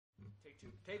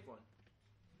two. Take one.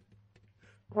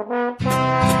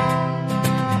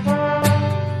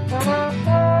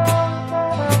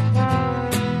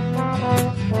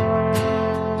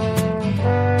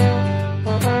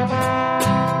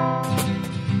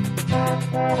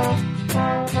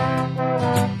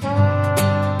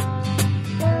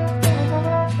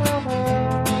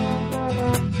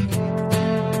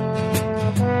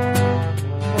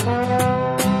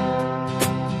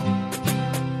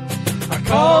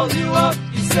 Called you up,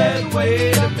 you said,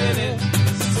 wait a minute.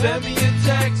 Send me a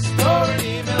text or an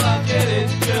email, I'll get it.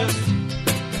 Just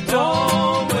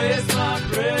don't waste my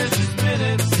precious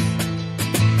minutes.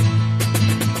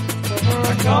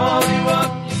 I called you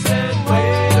up, you said,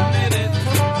 wait a minute.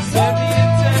 Send me a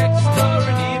text or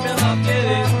an email, I'll get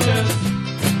it. Just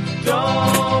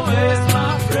don't waste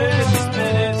my precious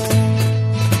minutes.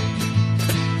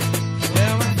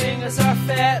 Well, my fingers are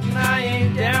fat and I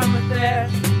ain't down with that.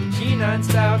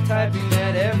 Non-style typing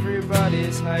that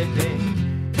everybody's hyping.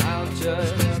 I'll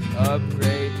just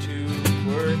upgrade to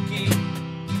Quirky.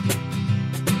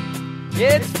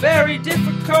 It's very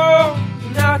difficult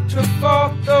not to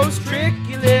fault those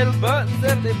tricky little buttons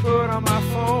that they put on my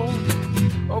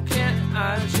phone. Oh, can't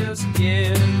I just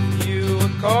give you a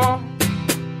call?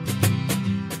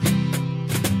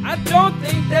 I don't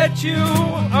think that you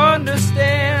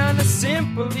understand. A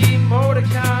simple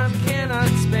emoticon cannot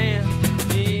span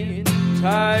the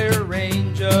entire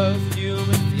range of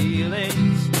human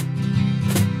feelings.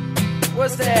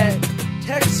 Was that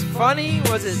text funny?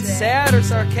 Was it sad or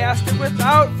sarcastic?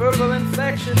 Without verbal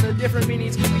inflection, the different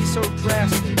meanings can be so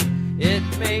drastic. It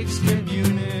makes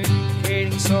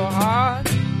communicating so hard.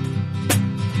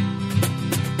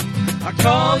 I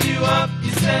called you up,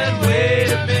 you said,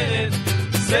 wait a minute.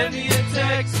 Send me a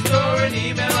text or an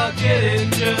email, I'll get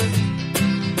it.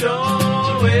 Just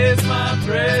don't waste my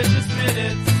precious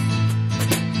minutes.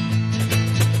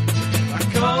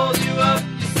 Called you up,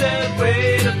 you said,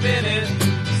 wait a minute.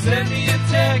 Send me a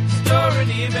text or an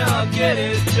email, I'll get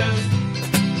it. Just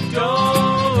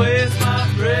don't waste my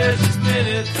precious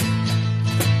minutes.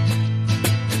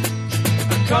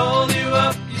 I called you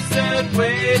up, you said,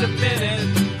 wait a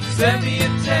minute. Send me a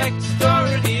text or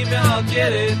an email, I'll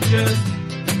get it. Just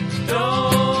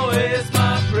don't waste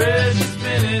my precious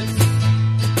minutes.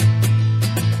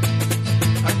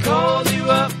 I called you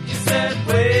up, you said,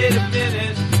 wait a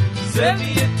minute. Send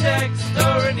me a text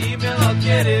or an email, I'll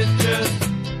get it. Just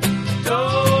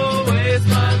don't waste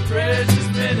my precious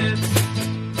minutes.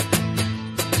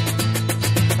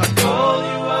 I called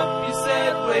you up, you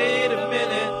said, wait a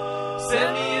minute.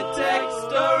 Send me a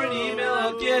text or an email,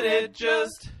 I'll get it.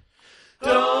 Just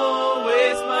don't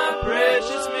waste my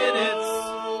precious minutes.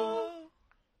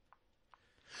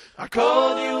 I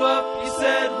called you up, you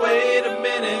said, wait a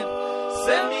minute.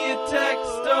 Send me a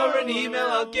text or an email,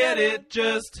 I'll get it.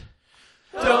 Just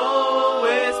don't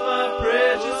waste my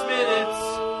precious minutes.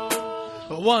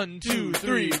 1, 2,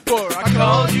 3, 4. I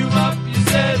called you up, you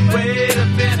said, wait a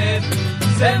minute.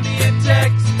 Send me a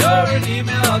text or an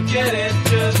email, I'll get it.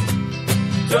 Just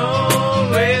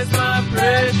don't waste my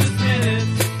precious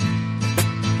minutes.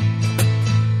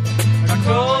 I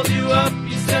called you up,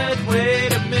 you said,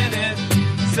 wait a minute.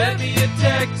 Send me a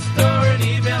text or an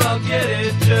email, I'll get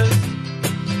it. Just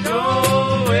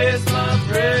don't waste my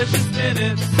precious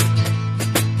minutes.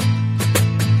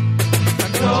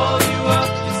 Called you up,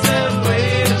 you said,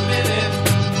 wait a minute.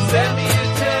 Send me a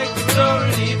text or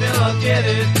an email, I'll get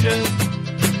it. Just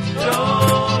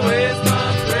don't waste my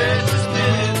precious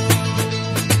minutes.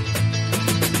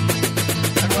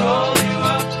 I called you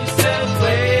up, you said,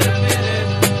 wait a minute.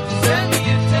 Send me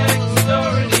a text or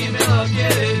an email, I'll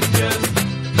get it. Just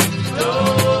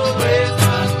don't waste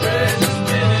my precious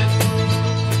minutes.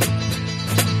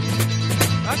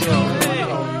 I called